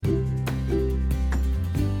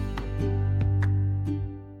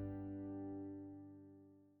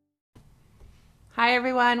Hi,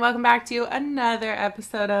 everyone. Welcome back to another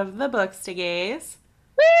episode of The Books to Gaze.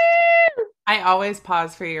 Woo! I always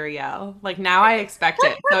pause for your yell. Like now I expect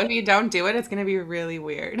it. So if you don't do it, it's going to be really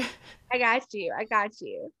weird. I got you. I got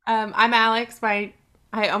you. I'm Alex. I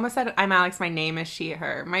almost said I'm Alex. My name is she,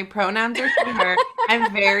 her. My pronouns are she, her.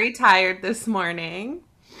 I'm very tired this morning.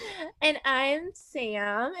 And I'm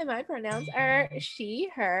Sam, and my pronouns are she,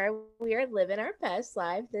 her. We are living our best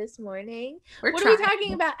life this morning. We're What are we trying.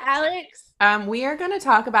 talking about, Alex? We are going to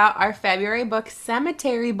talk about our February book,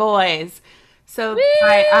 Cemetery Boys. So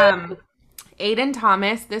by Woo! Aiden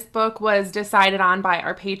Thomas. This book was decided on by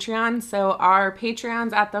our Patreon. So our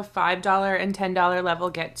Patreons at the $5 and $10 level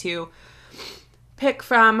get to pick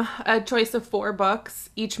from a choice of 4 books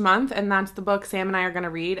each month, and that's the book Sam and I are going to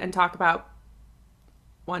read and talk about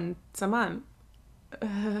once a month.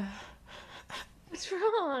 What's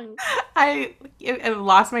wrong? I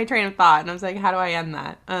lost my train of thought, and I was like, how do I end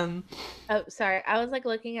that? Oh, sorry. I was like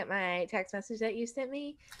looking at my text message that you sent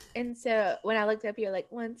me. And so when I looked up, you're like,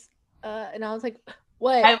 once, and I was like,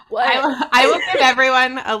 what? I, What? I will give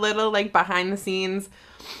everyone a little like behind the scenes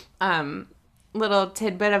um little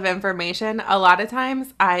tidbit of information. A lot of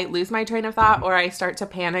times I lose my train of thought or I start to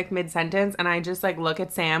panic mid-sentence and I just like look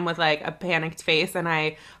at Sam with like a panicked face and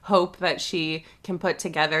I hope that she can put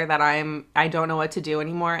together that I don't know what to do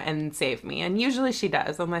anymore and save me. And usually she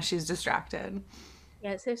does unless she's distracted.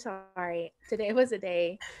 Yeah, so sorry. Today was a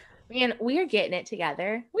day. Man, we're getting it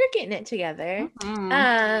together. We're getting it together. Mhm.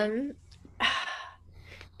 Um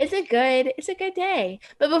it's a good day.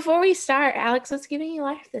 But before we start, Alex, what's giving you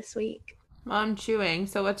life this week? Well, I'm chewing,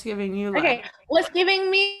 so what's giving you life? Okay, what's giving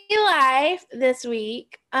me life this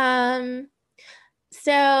week? So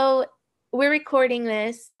we're recording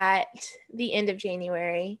this at the end of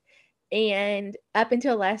January, and up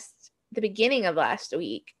until the beginning of last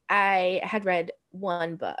week, I had read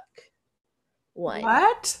one book. One.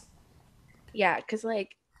 What? Yeah, because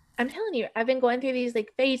like I'm telling you, I've been going through these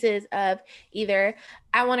like phases of either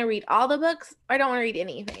I want to read all the books or I don't want to read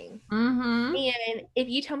anything. Mm-hmm. And if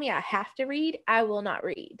you tell me I have to read, I will not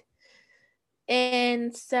read.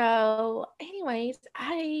 And so, anyways,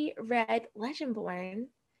 I read Legendborn.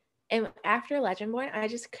 And after Legendborn, I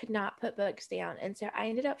just could not put books down. And so I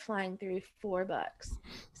ended up flying through 4 books.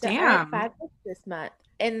 So I read Damn. 5 books this month.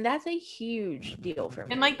 And that's a huge deal for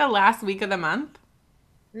In like me. the last week of the month?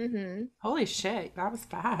 Mm-hmm. Holy shit, that was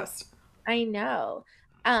fast. I know.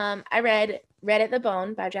 I read Red at the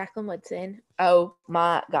Bone by Jacqueline Woodson. Oh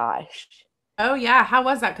my gosh. Oh yeah, how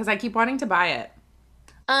was that? Because I keep wanting to buy it.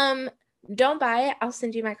 Um, don't buy it. I'll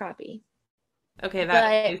send you my copy. Okay, that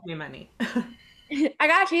But saves me money. I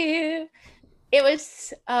got you. It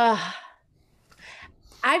was I've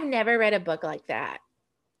never read a book like that.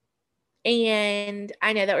 And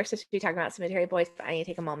I know that we're supposed to be talking about Cemetery Boys, but I need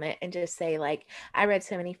to take a moment and just say, like, I read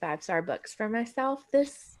so many 5-star books for myself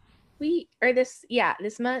this week or this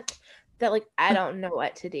month that like I don't know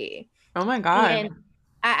what to do. Oh my God. And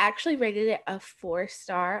I actually rated it a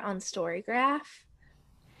 4-star on Storygraph,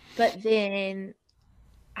 but then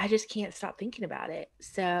I just can't stop thinking about it.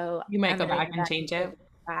 So You might I'm go gonna back go and back change to it.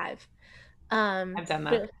 5. I've done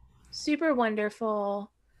that. But super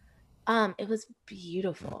wonderful. It was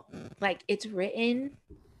beautiful. Like it's written.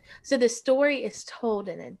 So the story is told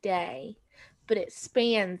in a day, but it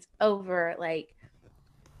spans over like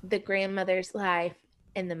the grandmother's life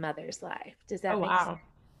and the mother's life. Does Oh that make sense? wow.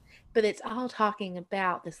 But it's all talking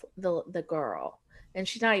about the girl. And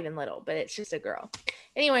she's not even little, but it's just a girl.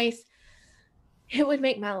 Anyways, it would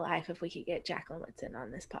make my life if we could get Jacqueline Woodson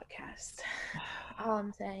on this podcast. All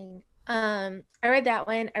I'm saying. I read that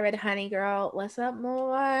one. I read Honey Girl. What's up,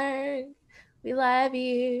 more? We love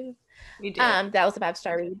you. We do. That was a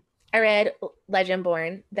 5-star read. I read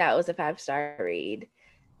Legendborn. That was a 5-star read.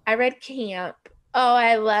 I read Camp. Oh,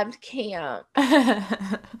 I loved Camp. I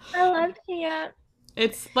loved Camp.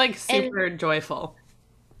 It's like And super joyful.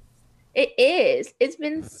 it is. It's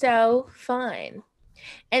been so fun.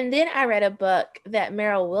 And then I read a book that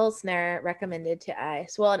Meryl Wilsner recommended to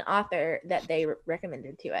us. Well, an author that they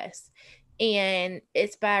recommended to us. And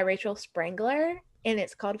it's by Rachel Sprangler and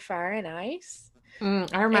it's called Fire and Ice. I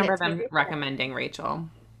And remember it's them very recommending Rachel.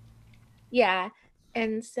 yeah.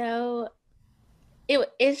 And so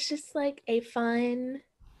it's just like a fun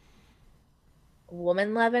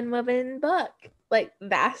woman loving woman book. Like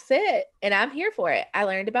that's it. And I'm here for it. I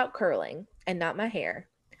learned about curling and not my hair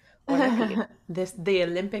or my pubic. The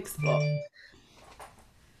Olympic sport.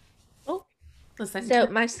 Oh, Listen, so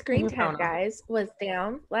turn my screen your phone time, off. guys, was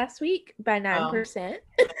down last week by Oh, 9%.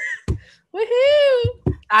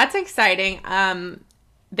 Woohoo! that's exciting.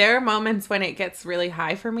 There are moments when it gets really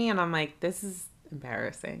high for me, and I'm like, this is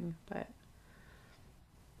embarrassing, but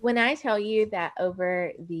When I tell you that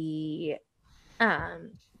over the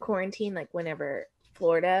quarantine, like whenever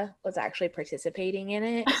Florida was actually participating in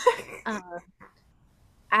it, um,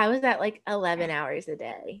 I was at like 11 hours a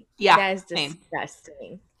day. Yeah, That is same.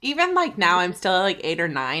 disgusting. Even like now, I'm still at like 8 or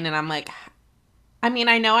 9, and I'm like, I mean,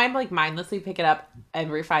 I know I'm like mindlessly pick it up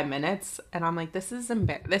every 5 minutes, and I'm like, this is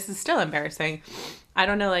still embarrassing. I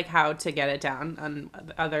don't know like how to get it down on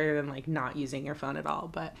other than like not using your phone at all.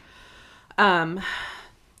 But um,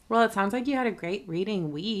 well, it sounds like you had a great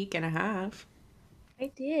reading week and a half.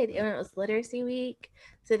 I did. And it was literacy week.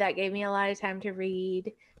 So that gave me a lot of time to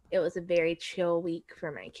read. It was a very chill week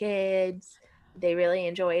for my kids. They really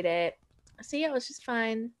enjoyed it. So yeah, it was just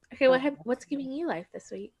fun. Okay, what's giving you life this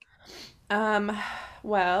week? Um,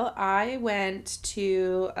 well, I went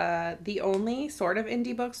to the only sort of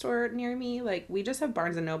indie bookstore near me. Like we just have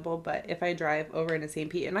Barnes and Noble, but if I drive over into St.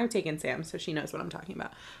 Pete, and I've taken Sam, so she knows what I'm talking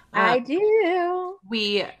about. I do.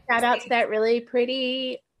 We Shout out to that really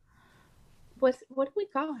pretty what do we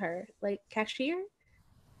call her? Like cashier?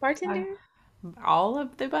 uh, Bartender? all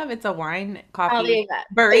of the above. It's a wine, All the coffee, above.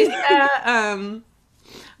 barista,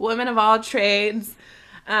 women of all trades.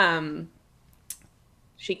 Um,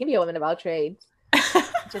 She can be a woman of all trades.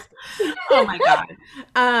 Just oh my god.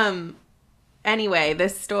 Um, anyway,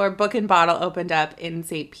 this store, Book and Bottle, opened up in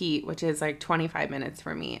St. Pete, which is like 25 minutes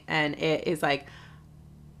for me, and it is like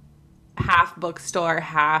half bookstore,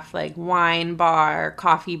 half like wine bar,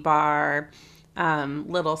 coffee bar,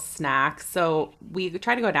 little snacks. So we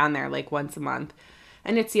try to go down there like once a month.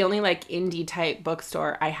 And it's the only like indie type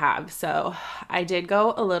bookstore I have. So I did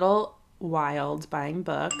go a little wild buying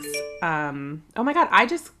books. Oh my God,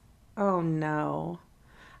 oh no.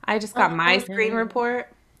 I just got my oh screen no.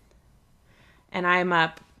 report and I'm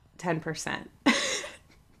up 10%.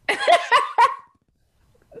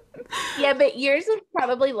 Yeah, but yours is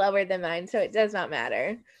probably lower than mine, so it does not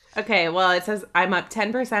matter. Okay, well, it says I'm up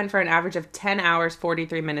 10% for an average of 10 hours,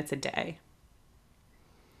 43 minutes a day.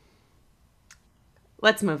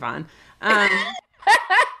 Let's move on.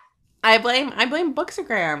 I blame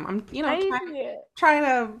Bookstagram. I'm I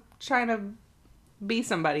trying to be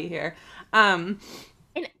somebody here. Um,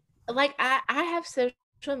 and like I have social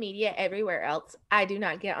media everywhere else. I do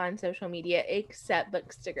not get on social media except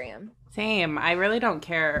Bookstagram. Same. I really don't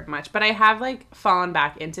care much, but I have like fallen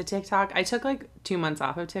back into TikTok. I took like 2 months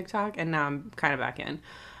off of TikTok, and now I'm kind of back in.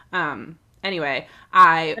 Anyway,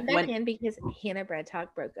 I I'm back went. in because Hannah Bread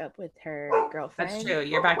Talk broke up with her That's girlfriend. true.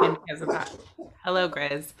 You're back in because of that. Hello,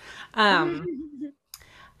 Grizz. Um,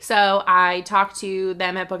 So I talked to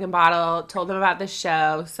them at Book and Bottle, told them about this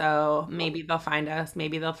show, so maybe they'll find us,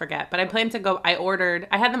 maybe they'll forget. But I plan to go. I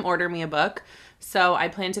had them order me a book, so I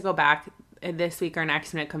plan to go back this week or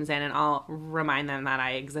next when it comes in, and I'll remind them that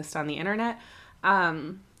I exist on the internet.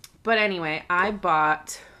 Um, but anyway, I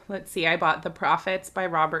bought The Prophets by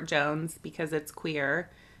Robert Jones because it's queer,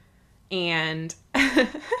 and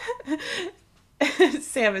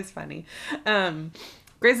Sam is funny.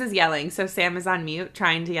 Grizz is yelling, so Sam is on mute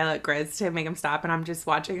trying to yell at Grizz to make him stop, and I'm just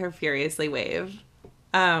watching her furiously wave.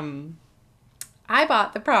 Um, I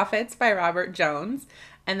bought The Prophets by Robert Jones,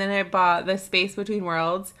 and then I bought The Space Between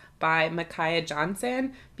Worlds by Micaiah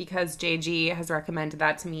Johnson because JG has recommended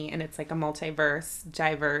that to me, and it's like a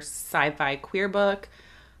diverse sci-fi queer book.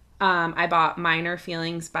 I bought Minor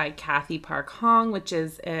Feelings by Kathy Park Hong, which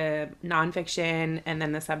is a nonfiction, and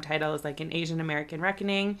then the subtitle is like an Asian American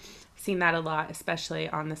reckoning. I've seen that a lot, especially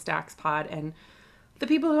on the Stacks Pod and the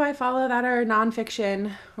people who I follow that are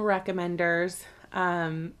nonfiction recommenders.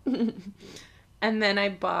 And then I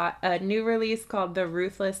bought a new release called The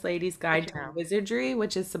Ruthless Lady's Guide to No. Wizardry,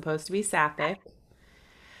 which is supposed to be sapphic.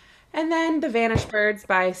 And then The Vanished Birds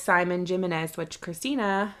by Simon Jimenez, which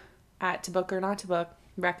Christina at To Book or Not to Book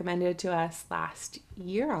recommended to us last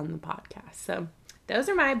year on the podcast. So those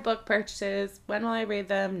are my book purchases. When will I read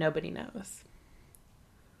them? Nobody knows.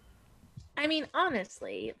 I mean,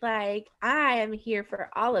 honestly, like I am here for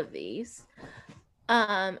all of these.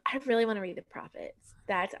 I really want to read The Prophets.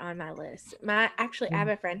 That's on my list. I have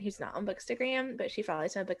a friend who's not on Bookstagram, but she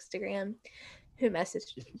follows my Bookstagram, who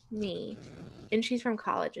messaged me, and she's from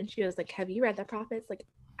college, and she was like, "Have you read The Prophets? Like,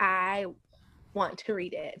 I want to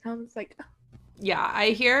read it." And I was like, Yeah, I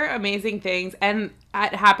hear amazing things. And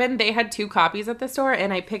it happened, they had two copies at the store,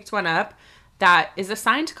 and I picked one up that is a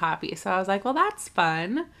signed copy. So I was like, well, that's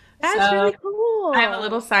fun. "That's really So cool." I have a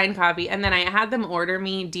little signed copy. And then I had them order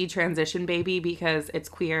me Detransition Baby because it's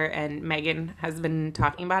queer, and Megan has been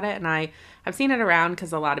talking about it. And I have seen it around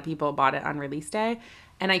because a lot of people bought it on release day.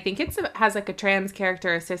 And I think has like a trans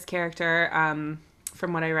character, a cis character,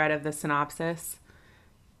 from what I read of the synopsis.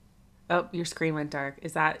 Oh, your screen went dark.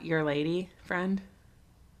 Is that your lady friend?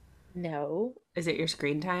 No. Is it your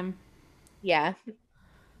screen time? Yeah.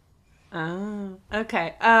 Oh,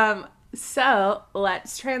 okay. So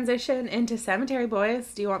let's transition into Cemetery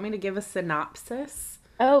Boys. Do you want me to give a synopsis?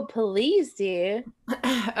 Oh, please do.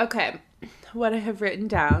 Okay. What I have written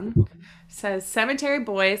down says Cemetery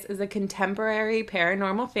Boys is a contemporary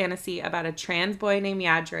paranormal fantasy about a trans boy named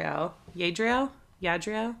Yadriel. Yadriel?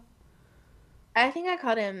 Yadriel? I think I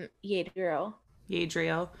called him Yadriel.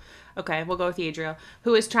 Yadriel. Okay, we'll go with Yadriel,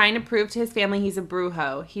 who is trying to prove to his family he's a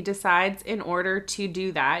brujo. He decides in order to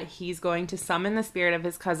do that, he's going to summon the spirit of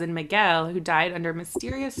his cousin Miguel, who died under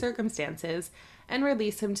mysterious circumstances, and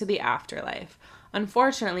release him to the afterlife.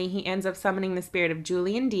 Unfortunately, he ends up summoning the spirit of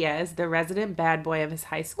Julian Diaz, the resident bad boy of his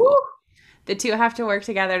high school. Woo! The two have to work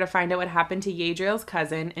together to find out what happened to Yadriel's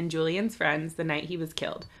cousin and Julian's friends the night he was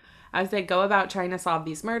killed. As they go about trying to solve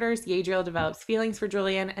these murders, Yadriel develops feelings for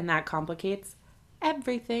Julian, and that complicates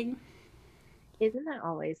everything. Isn't that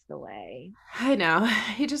always the way? I know.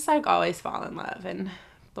 You just like always fall in love and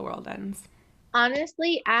the world ends.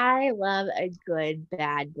 Honestly, I love a good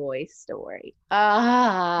bad boy story.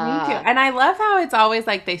 Me too. Ah, And I love how it's always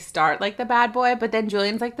like they start like the bad boy, but then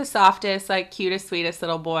Julian's like the softest, like cutest, sweetest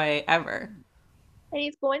little boy ever. and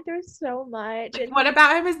he's going through so much, Like, and what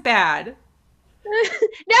about him is bad?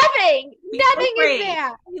 nothing, He's so nothing is great.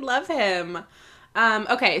 bad. We love him.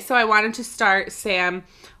 Okay, so I wanted to start, Sam.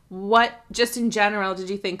 What, just in general, did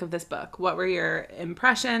you think of this book? What were your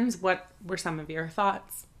impressions? What were some of your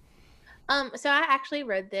thoughts? So I actually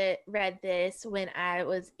read this when I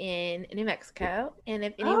was in New Mexico, and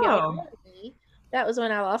if any of y'all Oh, remember me, that was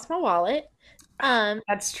when I lost my wallet. Um,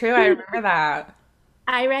 that's true. I remember that.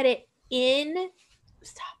 I read it in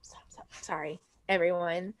stop. Sorry,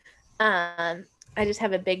 everyone. I just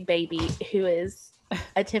have a big baby who is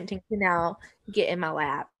attempting to now get in my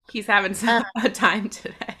lap. He's having some a time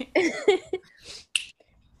today.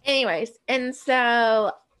 Anyways, and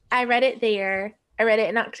so I read it there. I read it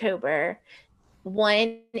in October.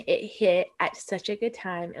 One, it hit at such a good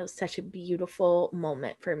time. It was such a beautiful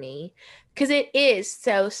moment for me because it is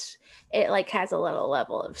so, it like has a little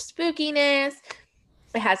level of spookiness.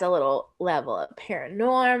 It has a little level of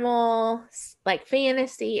paranormal, like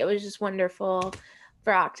fantasy. It was just wonderful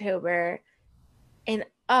for October. And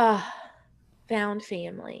found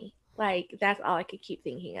family. Like that's all I could keep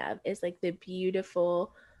thinking of is like the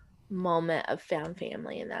beautiful moment of found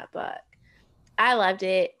family in that book. I loved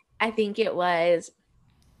it. I think it was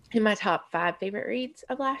in my top 5 favorite reads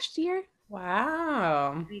of last year.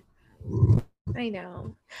 Wow. I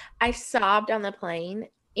know. I sobbed on the plane,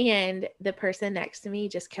 and the person next to me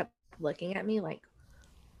just kept looking at me like,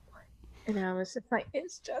 what? And I was just like,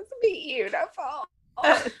 it's just beautiful.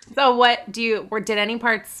 So what do you or did any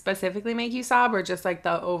parts specifically make you sob or just like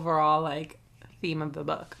the overall like theme of the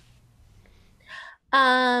book?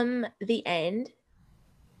 The end,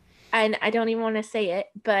 and I don't even want to say it,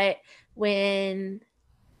 but when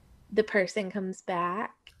the person comes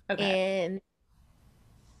back Okay. and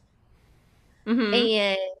Mhm.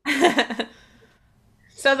 and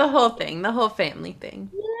So the whole thing, the whole family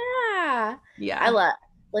thing. yeah, I Yeah. love.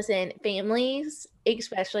 Listen, families,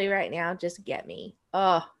 especially right now, just get me.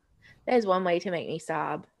 Oh, that is one way to make me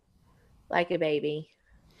sob like a baby.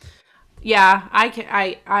 Yeah, I can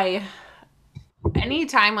I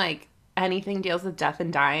anytime like anything deals with death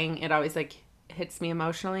and dying, it always like hits me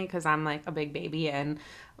emotionally because I'm like a big baby and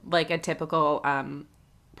like a typical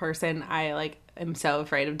person. I like am so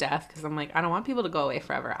afraid of death because I'm like I don't want people to go away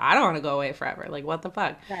forever. I don't want to go away forever. Like what the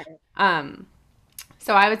fuck? Right. Um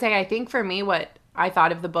so I would say I think for me what I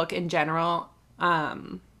thought of the book in general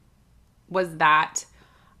was that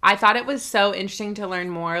I thought it was so interesting to learn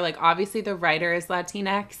more. Like, obviously, the writer is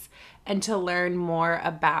Latinx, and to learn more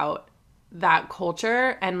about that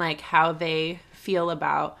culture and like how they feel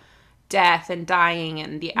about death and dying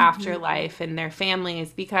and the Mm-hmm. afterlife and their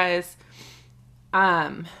families because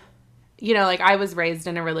um like I was raised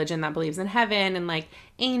in a religion that believes in heaven and like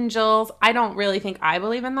angels. I don't really think I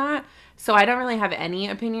believe in that. So I don't really have any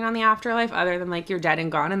opinion on the afterlife other than like you're dead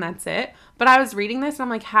and gone and that's it. But I was reading this and I'm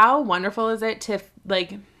like how wonderful is it to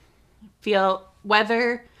like feel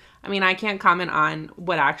whether I mean I can't comment on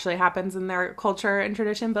what actually happens in their culture and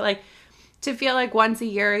tradition, but like to feel like once a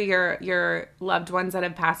year your loved ones that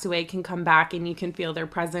have passed away can come back and you can feel their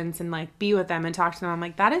presence and like be with them and talk to them. I'm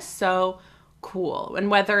like that is so cool. And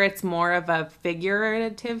whether it's more of a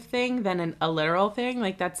figurative thing than a literal thing,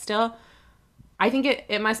 like that's still I think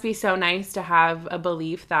it must be so nice to have a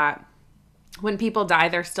belief that when people die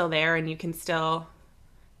they're still there and you can still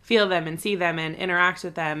feel them and see them and interact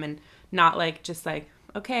with them and not like just like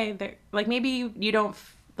okay they're like maybe you don't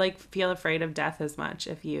like feel afraid of death as much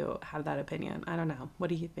if you have that opinion. I don't know. What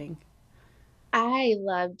do you think? I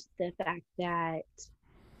loved the fact that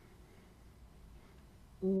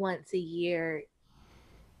once a year,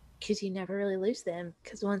 because you never really lose them,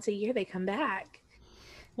 because once a year they come back.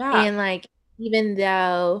 Yeah. And like, even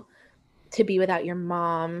though to be without your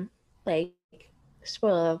mom, like,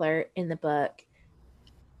 spoiler alert in the book,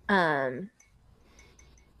 um,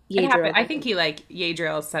 It happened. Yadriel I think doesn't, he like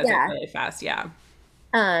Yadriel says it yeah, really fast. Yeah.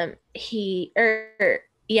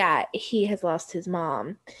 yeah, he has lost his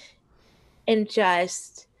mom. And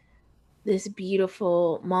just this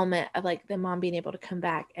beautiful moment of like the mom being able to come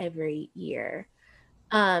back every year.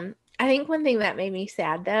 I think one thing that made me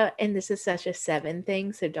sad though, and this is such a Seven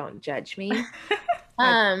thing, so don't judge me,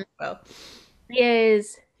 I, um, well,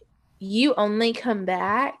 is you only come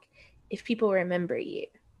back if people remember you.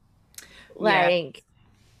 yeah. Like,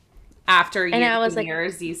 After and years I was and like,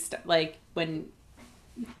 years, like when,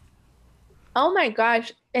 oh my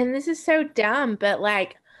gosh, and this is so dumb, but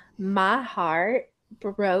like my heart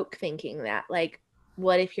broke thinking that. Like,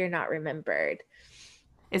 what if you're not remembered?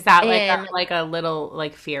 is that And like a little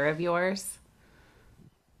like fear of yours?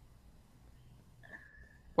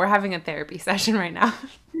 We're having a therapy session right now.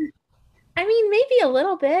 I mean, maybe a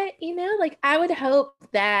little bit, like I would hope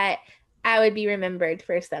that I would be remembered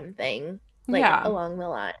for something like Yeah. along the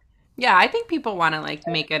line. Yeah, I think people want to like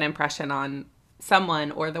make an impression on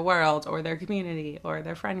someone or the world or their community or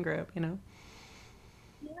their friend group, you know?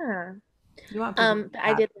 Yeah. You want people to be But I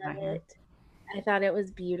happy did love about you. it. I thought it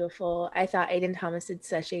was beautiful. I thought Aiden Thomas did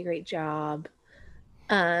such a great job.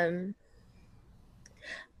 Um,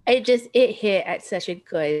 it hit at such a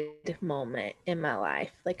good moment in my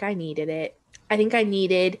life. Like I needed it. I think I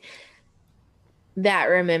needed that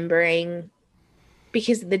remembering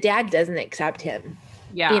because the dad doesn't accept him.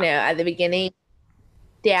 Yeah. At the beginning,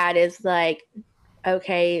 dad is like,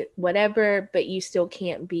 okay, whatever, but you still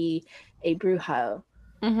can't be a brujo.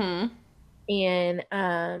 Mm-hmm. And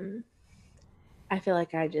I feel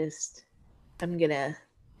like I'm gonna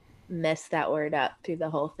mess that word up through the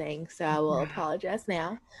whole thing, so I will apologize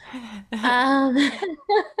now. Um,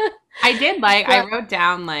 I did like, I but wrote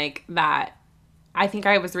down like that. I think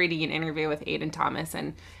I was reading an interview with Aiden Thomas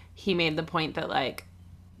and he made the point that like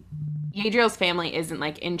Yadriel's family isn't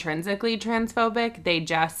like intrinsically transphobic, they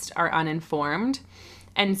just are uninformed.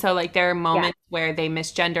 And so like there are yeah, moments where they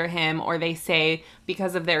misgender him or they say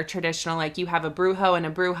because of their traditional like you have a brujo and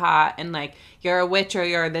a bruja and like you're a witch or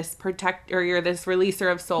you're this protect or you're this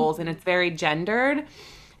releaser of souls and it's very gendered.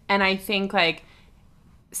 And I think like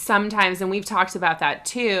sometimes, and we've talked about that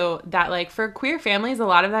too, that like for queer families a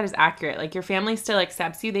lot of that is accurate. Like your family still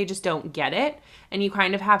accepts you, they just don't get it, and you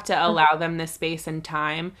kind of have to allow them the space and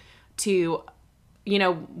time to,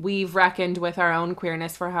 we've reckoned with our own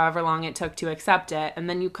queerness for however long it took to accept it, and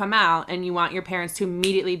then you come out and you want your parents to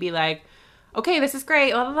immediately be like, okay, this is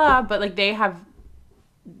great, blah blah blah, but like they have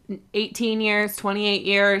 18 years, 28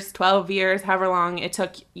 years, 12 years, however long it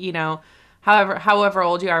took, however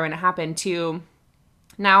old you are when it happened, to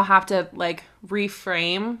now have to like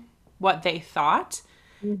reframe what they thought.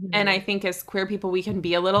 And I mm-hmm. think as queer people, we can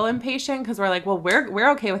be a little impatient because we're like, well,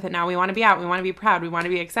 we're okay with it now. We want to be out. We want to be proud. We want to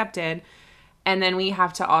be accepted. And then we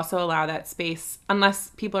have to also allow that space,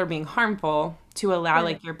 unless people are being harmful, to allow Right.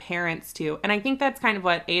 like your parents to. And I think that's kind of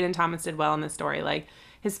what Aiden Thomas did well in the story. Like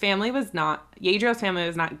his family was not, Yadriel's family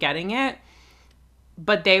was not getting it,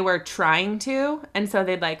 but they were trying to. And so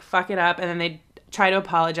they'd like fuck it up and then they'd try to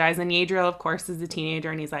apologize. And Yadriel, of course, is a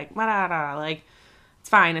teenager and he's like, like, it's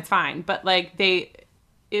fine, it's fine. But like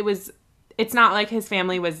it was, it's not like his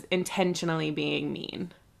family was intentionally being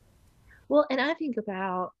mean. Well, and I think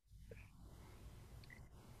about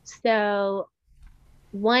so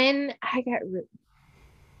when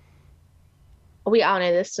we all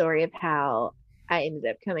know the story of how I ended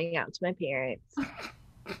up coming out to my parents,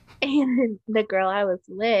 and the girl I was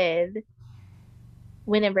with,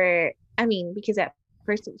 whenever I mean, because at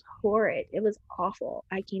first it was horrid, it was awful.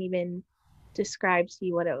 I can't even describe to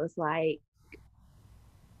you what it was like.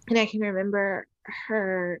 And I can remember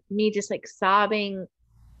me just like sobbing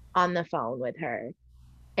on the phone with her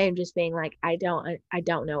and just being like, I don't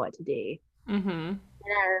know what to do. Mm-hmm. And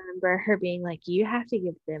I remember her being like, you have to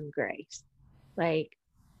give them grace. Like,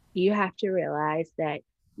 you have to realize that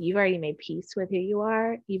you've already made peace with who you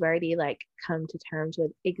are. You've already like come to terms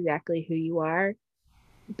with exactly who you are.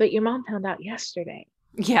 But your mom found out yesterday.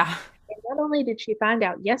 Yeah. And not only did she find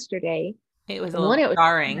out yesterday, It was a one, little it was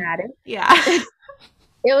jarring. traumatic. Yeah.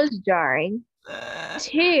 It was jarring.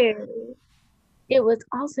 Two, it was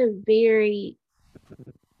also very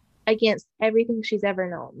against everything she's ever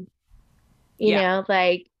known. Yeah.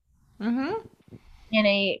 Like Mm-hmm. in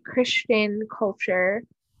a Christian culture,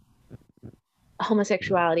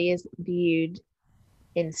 homosexuality is viewed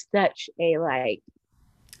in such a like,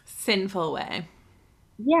 Sinful way.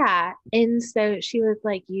 yeah. And so she was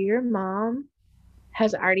like, your mom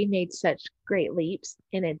has already made such great leaps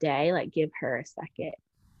in a day. Like, give her a second.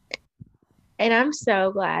 And I'm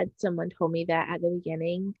so glad someone told me that at the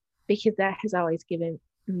beginning because that has always given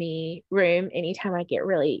me room anytime I get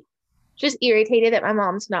really just irritated that my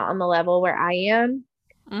mom's not on the level where I am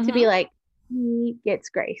to be Mm-hmm. like, he gets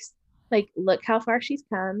grace. Like, look how far she's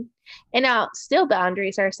come. And now, still,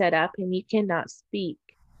 boundaries are set up, and you cannot speak.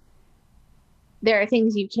 There are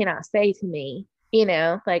things you cannot say to me,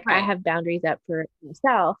 like I Right. have boundaries up for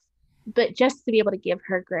myself, but just to be able to give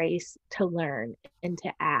her grace to learn and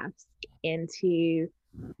to ask and to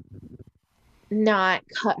not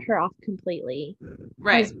cut her off completely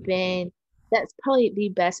Right. has been that's probably the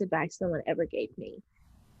best advice someone ever gave me.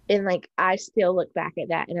 And like I still look back at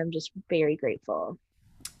that and I'm just very grateful.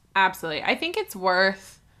 Absolutely. I think it's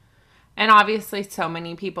worth, and obviously so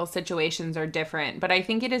many people's situations are different, but I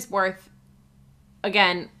think it is worth,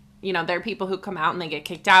 again, there are people who come out and they get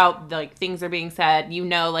kicked out, like things are being said,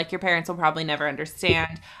 like your parents will probably never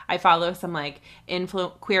understand. I follow some like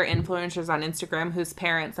queer influencers on Instagram whose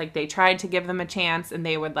parents, like, they tried to give them a chance and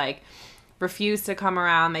they would like refuse to come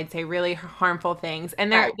around. They'd say really harmful things.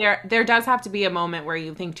 And there Right. there does have to be a moment where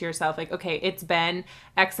you think to yourself, like, okay, it's been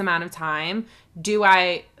X amount of time. Do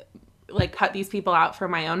I like cut these people out for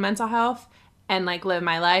my own mental health and like live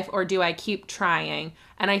my life, or do I keep trying?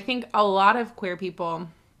 And I think a lot of queer people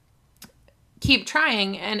keep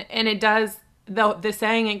trying, and it does. The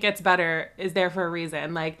saying "it gets better" is there for a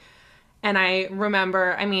reason. Like, and I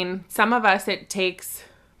remember, I mean, some of us it takes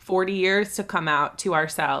 40 years to come out to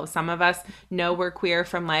ourselves. Some of us know we're queer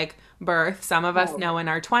from like birth. Some of us Right. know in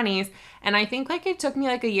our 20s. And I think like it took me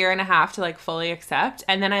like a year and a half to like fully accept.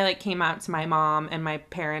 And then I like came out to my mom and my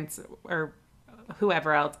parents, or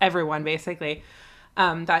whoever else, everyone basically,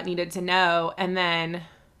 that needed to know. And then,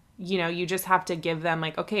 you just have to give them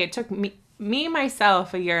like, okay, it took me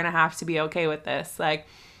myself a year and a half to be okay with this. Like,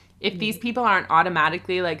 if these Mhm. people aren't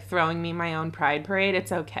automatically like throwing me my own pride parade,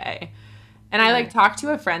 it's okay. And I like Right. talked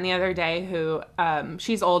to a friend the other day who,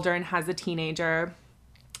 she's older and has a teenager,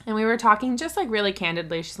 and we were talking just like really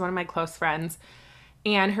candidly. She's one of my close friends,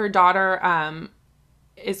 and her daughter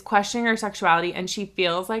is questioning her sexuality, and she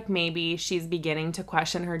feels like maybe she's beginning to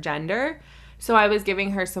question her gender. So I was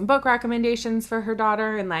giving her some book recommendations for her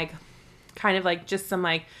daughter, and like kind of like just some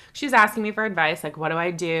like, she's asking me for advice, like, what do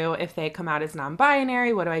I do if they come out as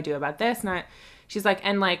non-binary? What do I do about this? She's like,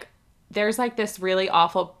 and like there's like this really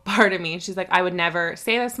awful part of me. She's like, I would never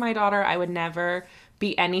say this to my daughter. I would never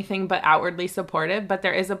be anything but outwardly supportive, but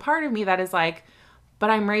there is a part of me that is like, but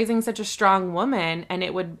I'm raising such a strong woman, and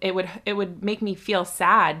it would make me feel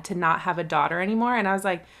sad to not have a daughter anymore. And I was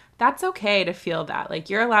like, that's okay to feel that. Like,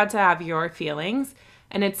 you're allowed to have your feelings,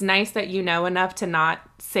 and it's nice that you know enough to not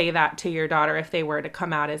say that to your daughter if they were to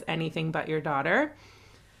come out as anything but your daughter.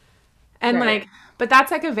 And Right. like, but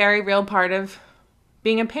that's like a very real part of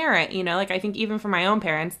being a parent, Like, I think even for my own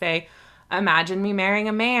parents, they imagine me marrying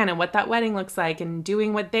a man and what that wedding looks like and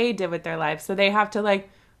doing what they did with their life. So they have to like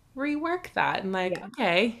rework that and like, Yeah.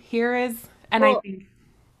 okay, here is, and I Well, think,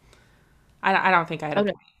 I don't think I had a oh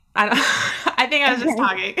no. point. I don't, I think I was just Okay.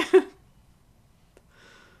 talking.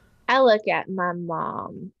 I look at my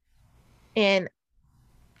mom and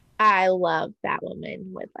I love that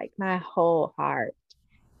woman with like my whole heart.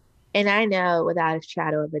 And I know without a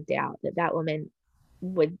shadow of a doubt that that woman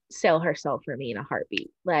would sell her soul for me in a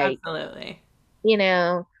heartbeat. Like, Absolutely. you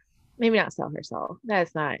know, maybe not sell her soul.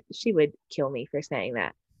 That's not, she would kill me for saying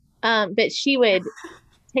that. But she would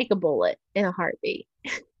take a bullet in a heartbeat.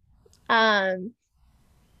 Um,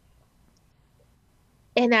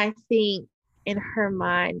 and I think in her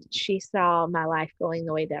mind, she saw my life going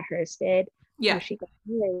the way that hers did, where Yeah. she got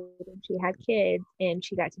married and she had kids and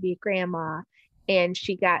she got to be a grandma and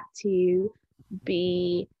she got to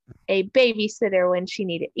be a babysitter when she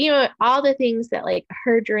needed, all the things that like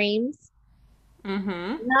her dreams,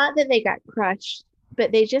 Mm-hmm. not that they got crushed,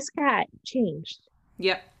 but they just got changed,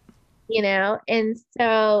 Yep. And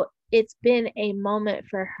so it's been a moment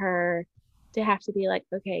for her to have to be like,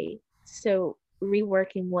 okay, so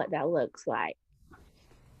reworking what that looks like.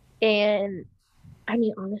 And I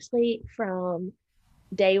mean, honestly, from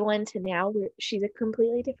day one to now, she's a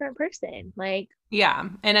completely different person. Like, Yeah.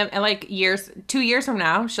 And like 2 years from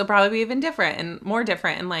now, she'll probably be even different and more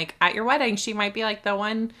different. And like at your wedding, she might be like the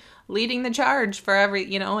one leading the charge for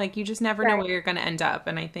like you just never know right. where you're going to end up.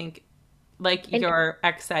 And I think, like And your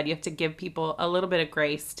ex said, you have to give people a little bit of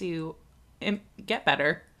grace to get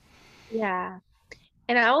better. yeah.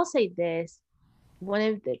 And I will say this, one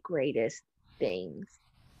of the greatest things.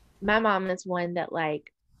 My mom is one that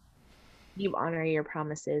like you honor your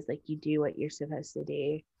promises, like you do what you're supposed to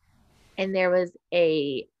do. And there was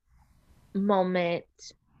a moment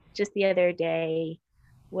just the other day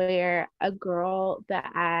where a girl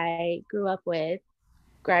that I grew up with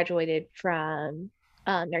graduated from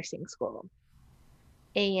nursing school.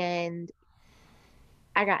 And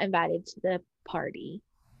I got invited to the party.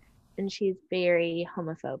 And she's very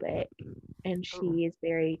homophobic and Oh. she is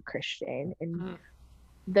very Christian. And Mm.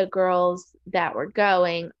 the girls that were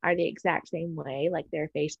going are the exact same way. Like their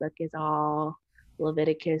Facebook is all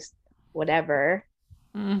Leviticus, whatever.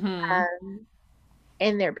 Mm-hmm. Um,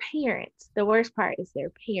 and their parents, the worst part is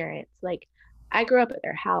their parents. Like I grew up at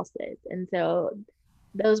their houses. And so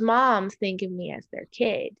those moms think of me as their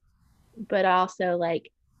kid, but also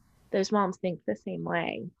like those moms think the same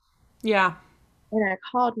way. Yeah. And I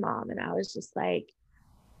called mom and I was just like,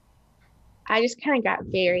 I just kind of got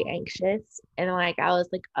very anxious and like I was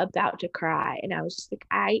like about to cry and I was just like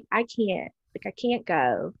I can't like I can't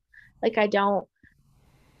go. Like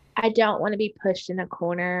I don't want to be pushed in a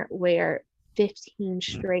corner where 15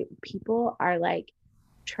 straight people are like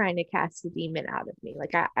trying to cast a demon out of me.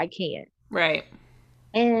 Like I can't. Right.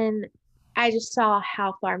 And I just saw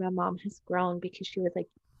how far my mom has grown because she was like,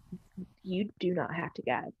 you do not have to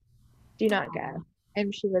go. Do not go.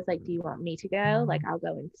 And she was like, do you want me to go? Like I'll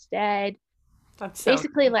go instead. That's so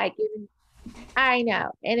Basically nice. like I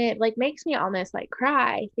know. And it like makes me almost like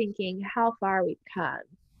cry thinking how far we've come.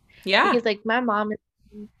 Yeah. Because like my mom is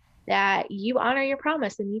that you honor your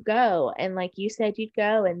promise and you go and like you said you'd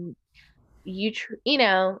go and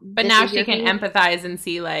But this now is she your can family. empathize and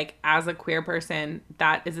see, like, as a queer person,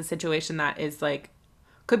 that is a situation that is, like,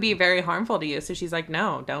 could be very harmful to you. So she's like,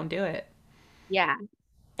 no, don't do it. Yeah.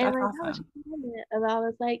 And That's like that was awesome. just a moment of I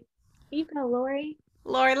was like, you go, Lori.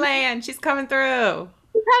 Lori You Land, she's coming through.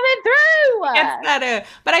 coming It gets through. better.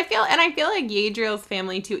 But I feel like Yadriel's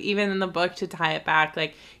family too, even in the book to tie it back,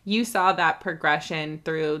 like you saw that progression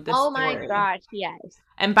through the Oh my story. gosh, yes.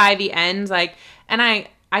 And by the end, like, and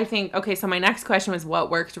I think, okay, so my next question was what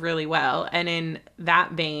worked really well. And in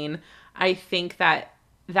that vein, I think that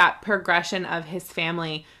that progression of his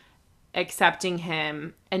family accepting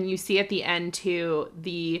him, and you see at the end too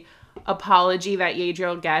the apology that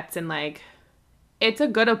Yadriel gets, and like it's a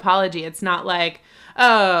good apology. It's not like,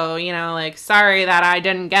 oh, like sorry that I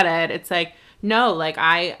didn't get it. It's like, no, like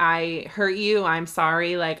I hurt you. I'm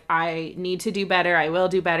sorry. Like I need to do better. I will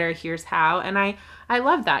do better. Here's how. And I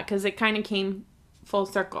love that cuz it kind of came full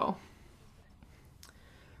circle.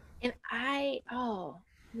 And oh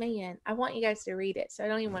man, I want you guys to read it, so I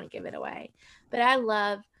don't even want to give it away. But I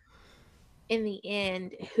love in the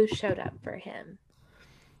end who showed up for him.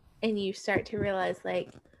 And you start to realize,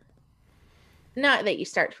 like, not that you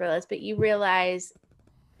start to realize, but you realize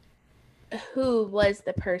who was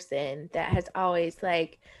the person that has always,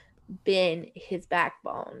 like, been his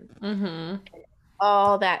backbone. Mhm.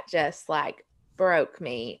 All that just, like, broke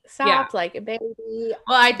me. Yeah. Sobbed like a baby.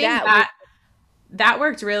 Well, I think That was, that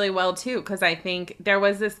worked really well too cuz I think there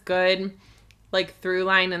was this good like through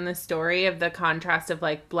line in the story of the contrast of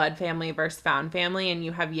like blood family versus found family, and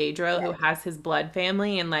you have Yadro who yes, has his blood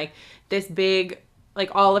family and like this big, like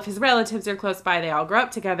all of his relatives are close by, they all grow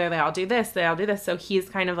up together, they all do this, they all do this, so he's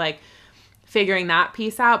kind of like figuring that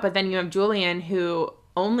piece out. But then you have Julian who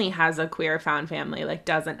only has a queer found family, like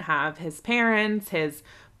doesn't have his parents, his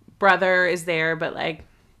brother is there, but like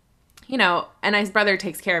and his brother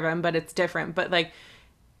takes care of him, but it's different. But like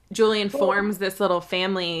Julian well, forms this little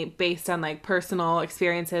family based on like personal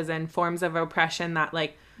experiences and forms of oppression that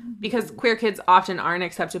like because mhm. queer kids often aren't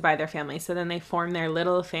accepted by their families, so then they form their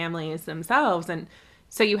little families themselves. And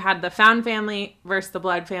so you had the found family versus the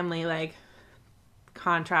blood family like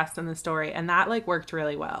contrast in the story, and that like worked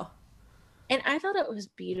really well. And I thought it was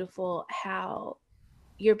beautiful how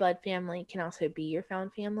your blood family can also be your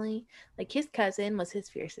found family. Like his cousin was his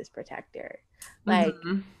fiercest protector. Like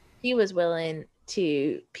Mm-hmm. he was willing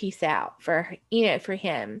to peace out for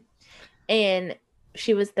him. And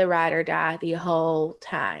she was the ride or die the whole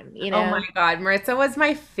time, you Oh my know? god, Maritza was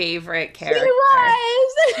my favorite She character.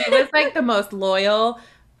 She was. was like the most loyal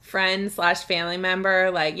friend slash family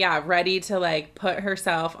member, like yeah, ready to like put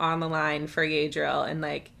herself on the line for Yadriel and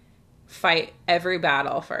like fight every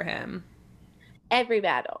battle for him. Every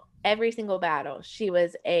battle, every single battle, she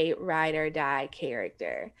was a ride or die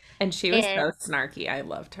character. And she was And so snarky. I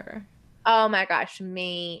loved her. oh my gosh,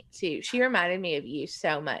 me too. She reminded me of you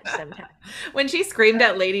so much sometimes. When she screamed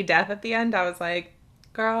at Lady Death at the end, I was like,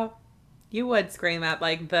 girl, you would scream at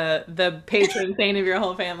like the patron saint of your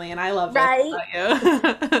whole family, and I love this Right? about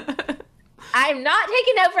you. I'm not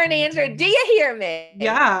taking no for an answer. Do you hear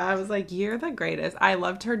Yeah, me? I was like, you're the greatest. I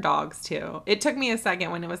loved her dogs too. It took me a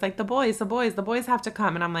second when it was like, the boys have to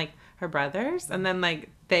come. And I'm like, her brothers? And then like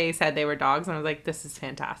they said they were dogs. And I was like, this is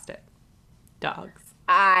fantastic. Dogs.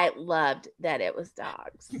 I loved that it was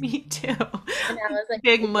dogs. Me too. And I was like,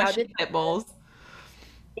 Big mushy pit bulls.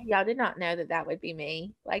 if y'all did not know that that would be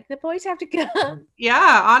me. Like the boys have to come.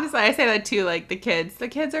 Yeah, honestly, I say that too. Like the kids. The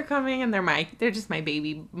kids are coming and they're just my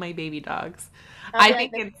baby dogs. I'll I be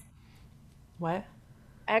like, think it's what?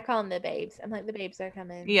 I call them the babes. I'm like, the babes are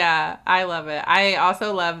coming. Yeah, I love it. I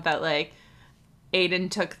also love that like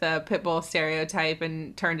Aiden took the pit bull stereotype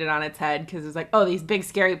and turned it on its head because it was like, oh, these big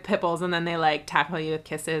scary pit bulls, and then they like tackle you with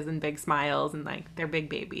kisses and big smiles and like they're big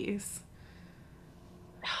babies.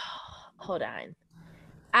 Hold on.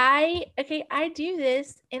 I do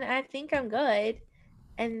this and I think I'm good.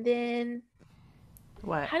 And then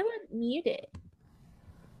What? how do I mute it?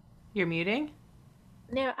 You're muting?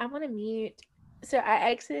 No, I want to mute. So I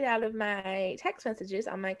exited out of my text messages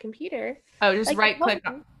on my computer. Oh, just Like, right click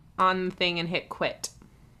on the thing and hit quit.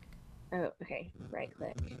 oh, okay. Right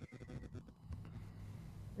click.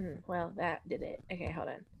 Well, that did it. Okay, hold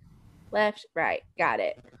on. Left, right. Got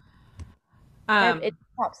it. It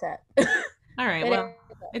pops up. All right. But Well,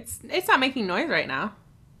 it's not making noise right now.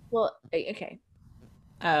 well, okay.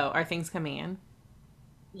 Oh, are things coming in?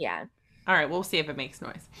 Yeah. All right, we'll see if it makes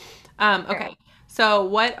noise. All Okay. right. So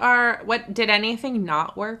what did anything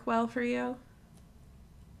not work well for you?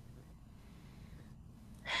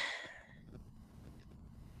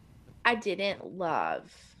 I didn't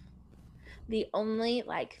love the only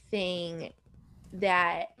like thing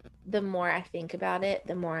that the more I think about it,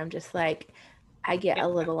 the more I'm just like I get a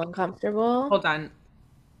little uncomfortable. Hold on.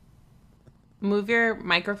 Move your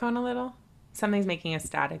microphone a little. Something's making a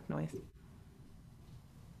static noise.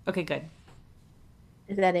 Okay, good.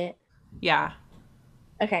 Is that it? Yeah.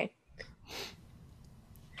 Okay.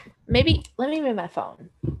 Maybe let me move my phone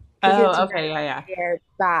because it's Oh, okay. Yeah, right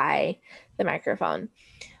by the microphone.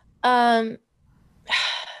 Um,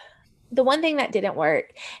 the one thing that didn't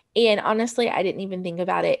work, and honestly, I didn't even think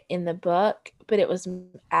about it in the book, but it was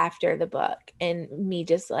after the book and me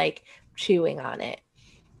just like chewing on it,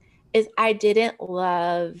 is I didn't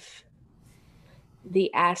love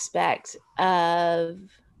the aspect of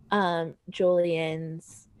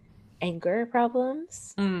Julian's anger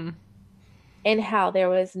problems yeah. Mm. and how there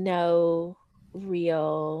was no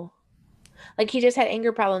real, like he just had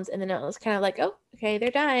anger problems and then it was kind of like, oh, okay,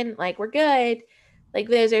 they're done, like we're good. Like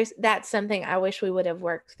that's something I wish we would have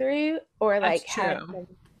worked through or That's like had true. some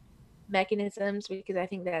mechanisms because I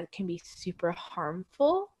think that can be super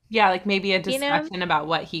harmful, Yeah, like maybe a you know? discussion about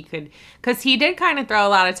what he could, because he did kind of throw a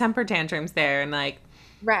lot of temper tantrums there, and like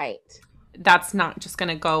Right. that's not just going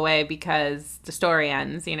to go away because the story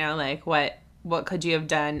ends, like what could you have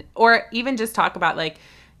done, or even just talk about like,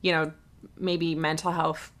 you know, maybe mental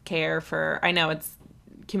health care for, I know it's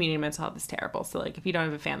community mental health is terrible, so like if you don't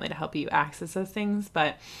have a family to help you access those things,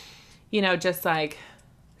 but just like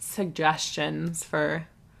suggestions for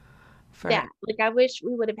Yeah. Like I wish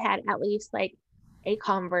we would have had at least like a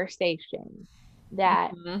conversation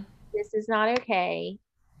that Mhm. this is not okay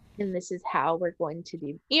and this is how we're going to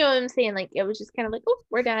do. You know what I'm saying? Like it was just kind of like, oh,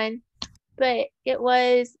 we're done. But it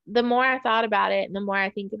was the more I thought about it and the more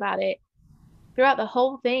I think about it throughout the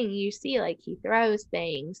whole thing, you see like he throws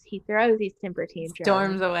things, he throws these temper tantrums,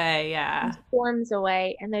 storms away, he yeah. storms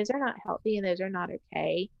away, and those are not healthy and those are not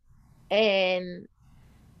okay. And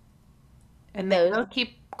And they those, will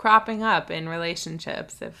keep cropping up in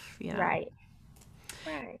relationships if. right,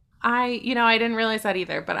 right. I didn't realize that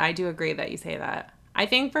either, but I do agree that you say that. I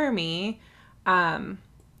think for me, um,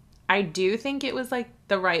 I do think it was like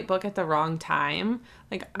the right book at the wrong time.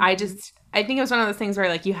 Like Mm-hmm. I think it was one of those things where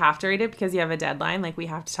like you have to read it because you have a deadline, like we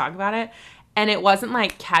have to talk about it. And it wasn't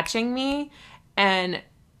like catching me. And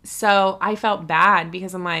so I felt bad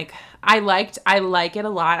because I'm like, I like it a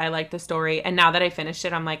lot. I like the story. And now that I finished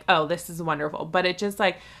it, I'm like, oh, this is wonderful. But it just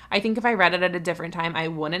like, I think if I read it at a different time, I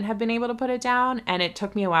wouldn't have been able to put it down. And it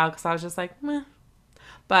took me a while because I was just like, meh.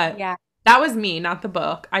 But Yeah. that was me, not the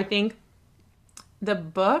book. I think the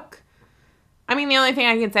book, I mean, the only thing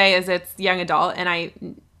I can say is it's young adult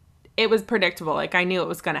and it was predictable. Like I knew it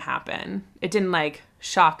was going to happen. It didn't like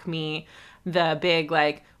shock me, the big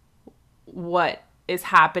like what is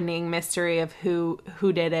happening mystery of who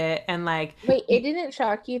did it, and like Wait, it didn't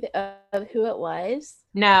shock you of who it was?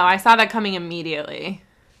 no, I saw that coming immediately.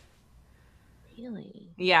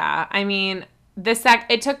 Really? Yeah, I mean,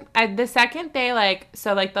 it took the second they like,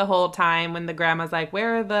 so like the whole time when the grandma's like,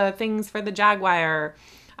 where are the things for the jaguar,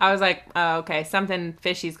 I was like, oh, okay, something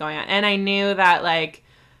fishy's going on. And I knew that like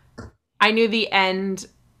I knew the end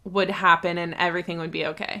would happen and everything would be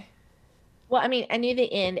okay. Well, I mean, I knew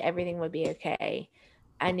the end, everything would be okay.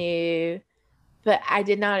 I knew, but I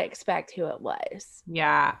did not expect who it was.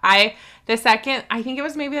 Yeah. I think it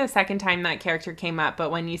was maybe the second time that character came up,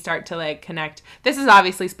 but when you start to like connect, this is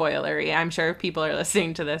obviously spoilery. I'm sure if people are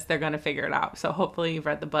listening to this, they're going to figure it out. So hopefully you've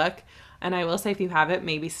read the book. And I will say if you haven't,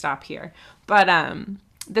 maybe stop here. But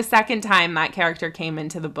the second time that character came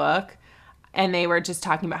into the book and they were just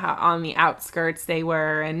talking about how on the outskirts they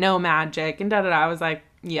were and no magic and da da da, I was like,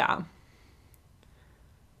 yeah.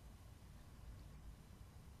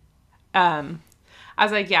 Um I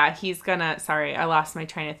was like, yeah, he's gonna. Sorry, I lost my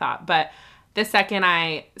train of thought. But the second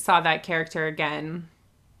I saw that character again,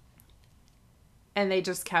 and they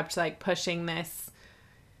just kept like pushing this,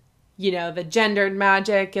 the gendered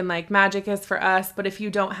magic and like magic is for us, but if you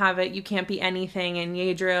don't have it, you can't be anything. And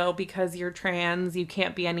Yadriel, because you're trans, you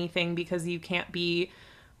can't be anything because you can't be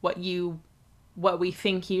what we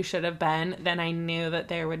think you should have been. Then I knew that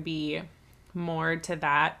there would be more to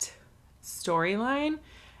that storyline.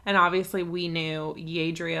 And obviously we knew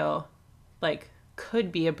Yadriel like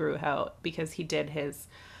could be a Brujo because he did his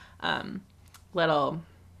little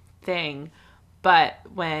thing. But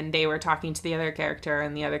when they were talking to the other character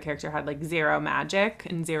and the other character had like zero magic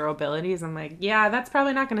and zero abilities, I'm like, yeah, that's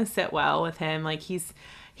probably not going to sit well with him. Like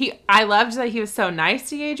I loved that he was so nice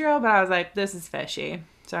to Yadriel, but I was like, this is fishy.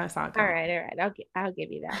 So I saw it All coming. right. I'll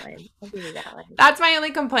give you that one. I'll give you that one. That's my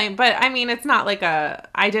only complaint. But I mean, it's not like I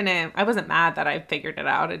wasn't mad that I figured it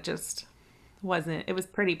out. It just wasn't, it was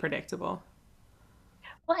pretty predictable.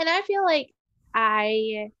 Well, and I feel like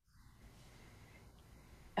I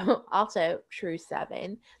also True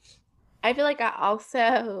Seven. I feel like I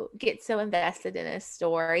also get so invested in a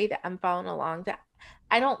story that I'm following along that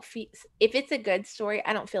I don't feel if it's a good story,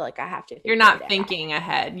 I don't feel like I have to You're figure it not out. thinking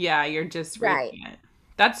ahead. Yeah, you're just Right. reading it.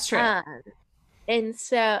 That's true. And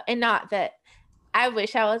so, and not that I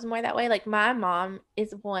wish I was more that way. Like my mom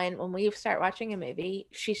is one when we start watching a movie,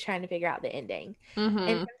 she's trying to figure out the ending.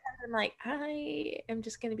 And Mm-hmm. sometimes I'm like, I am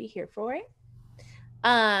just gonna be here for it.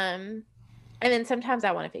 Um, and then sometimes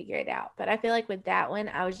I want to figure it out. But I feel like with that one,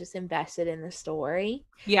 I was just invested in the story.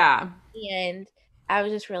 Yeah. And I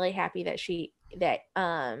was just really happy that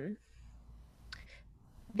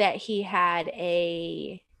that he had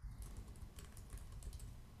a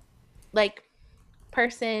like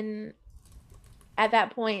person at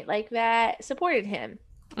that point like that supported him.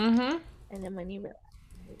 Mm-hmm. And then when you realize,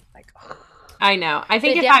 like, oh. I know. I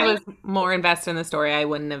think But if I definitely, was more invested in the story, I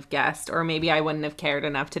wouldn't have guessed, or maybe I wouldn't have cared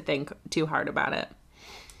enough to think too hard about it.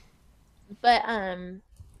 but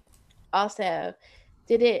also,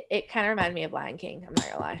 it kind of reminded me of Lion King. I'm not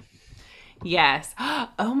gonna lie. Yes.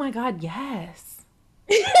 Oh my God, yes.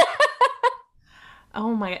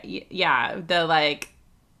 Oh my God. Yeah. The like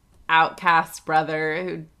outcast brother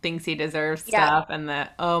who thinks he deserves Yeah, stuff, and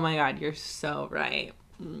oh my God, you're so right.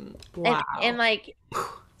 and Wow. like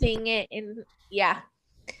seeing it in yeah.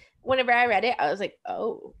 Whenever I read it, I was like,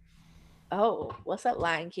 oh, what's up,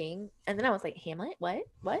 Lion King? And then I was like, Hamlet,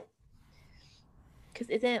 what? Because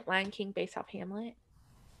isn't Lion King based off Hamlet?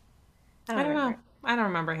 I I don't don't know. remember. I don't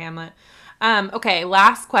remember Hamlet. Okay,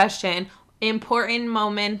 last question. Important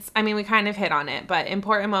moments. I mean, we kind of hit on it, but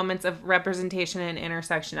important moments of representation and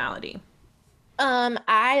intersectionality.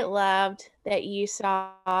 I loved that you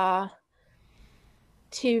saw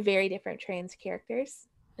two very different trans characters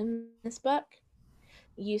in this book.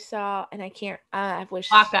 You saw, and I can't, I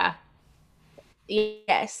wish, Aka.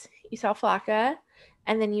 yes, you saw Flocka,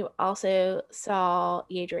 and then you also saw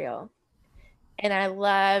Yadriel. And I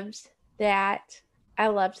loved that. I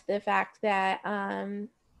loved the fact that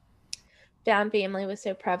found family was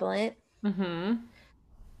so prevalent. Mm-hmm.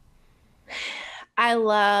 I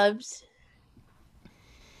loved,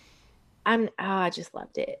 I just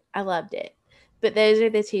loved it. I loved it. But those are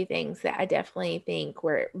the two things that I definitely think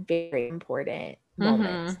were very important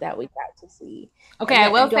moments Mm-hmm. that we got to see. Okay, And I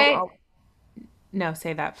that you will don't say all no,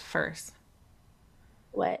 say that first.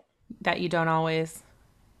 what That you don't always.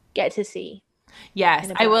 get to see Yes,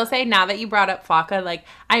 in a I book. will say now that you brought up Flocka, like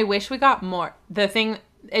I wish we got more.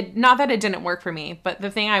 Not that it didn't work for me, but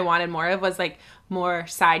the thing I wanted more of was like more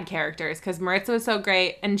side characters because Maritza was so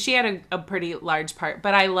great and she had a pretty large part.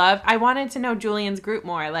 But I wanted to know Julian's group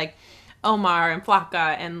more, like Omar and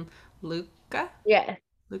Flocka and Luca, Yeah.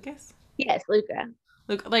 Lucas. Yes, Luca.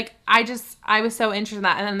 Look, like I was so interested in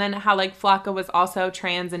that, and then how like Flocka was also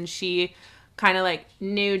trans, and she kind of like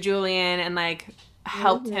knew Julian and like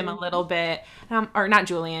helped him a Mm-hmm. little bit, or not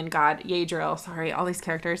Julian, God, Yadriel, sorry, all these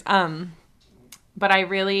characters. But I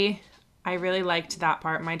really liked that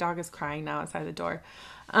part. My dog is crying now outside the door.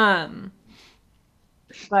 Um,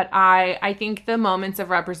 But I think the moments of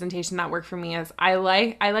representation that work for me is I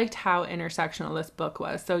liked how intersectional this book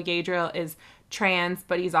was. So Yadriel is trans,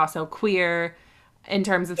 but he's also queer in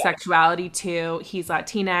terms of Yeah. sexuality too. He's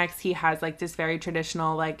Latinx. He has like this very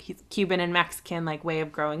traditional like he's Cuban and Mexican like way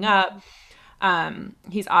of growing up.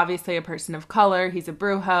 He's obviously a person of color. He's a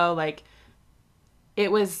brujo. Like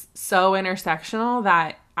it was so intersectional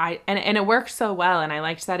that and it worked so well. And I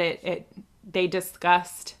liked that it they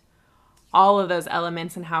discussed all of those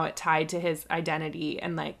elements and how it tied to his identity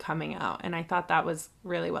and like coming out. And I thought that was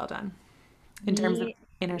really well done in terms of Me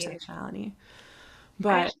too. intersectionality. I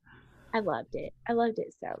But I loved it. I loved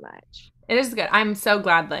it so much. it is good. I'm so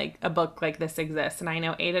glad like a book like this exists. And I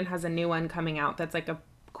know Aiden has a new one coming out that's like a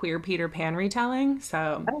queer Peter Pan retelling.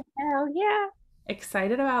 So Oh hell yeah.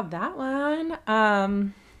 excited about that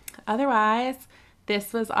one. Otherwise,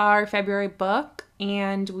 this was our February book,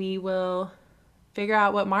 and we will figure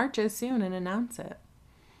out what March is soon and announce it.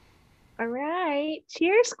 All right.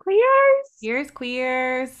 Cheers, queers. Here's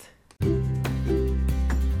queers.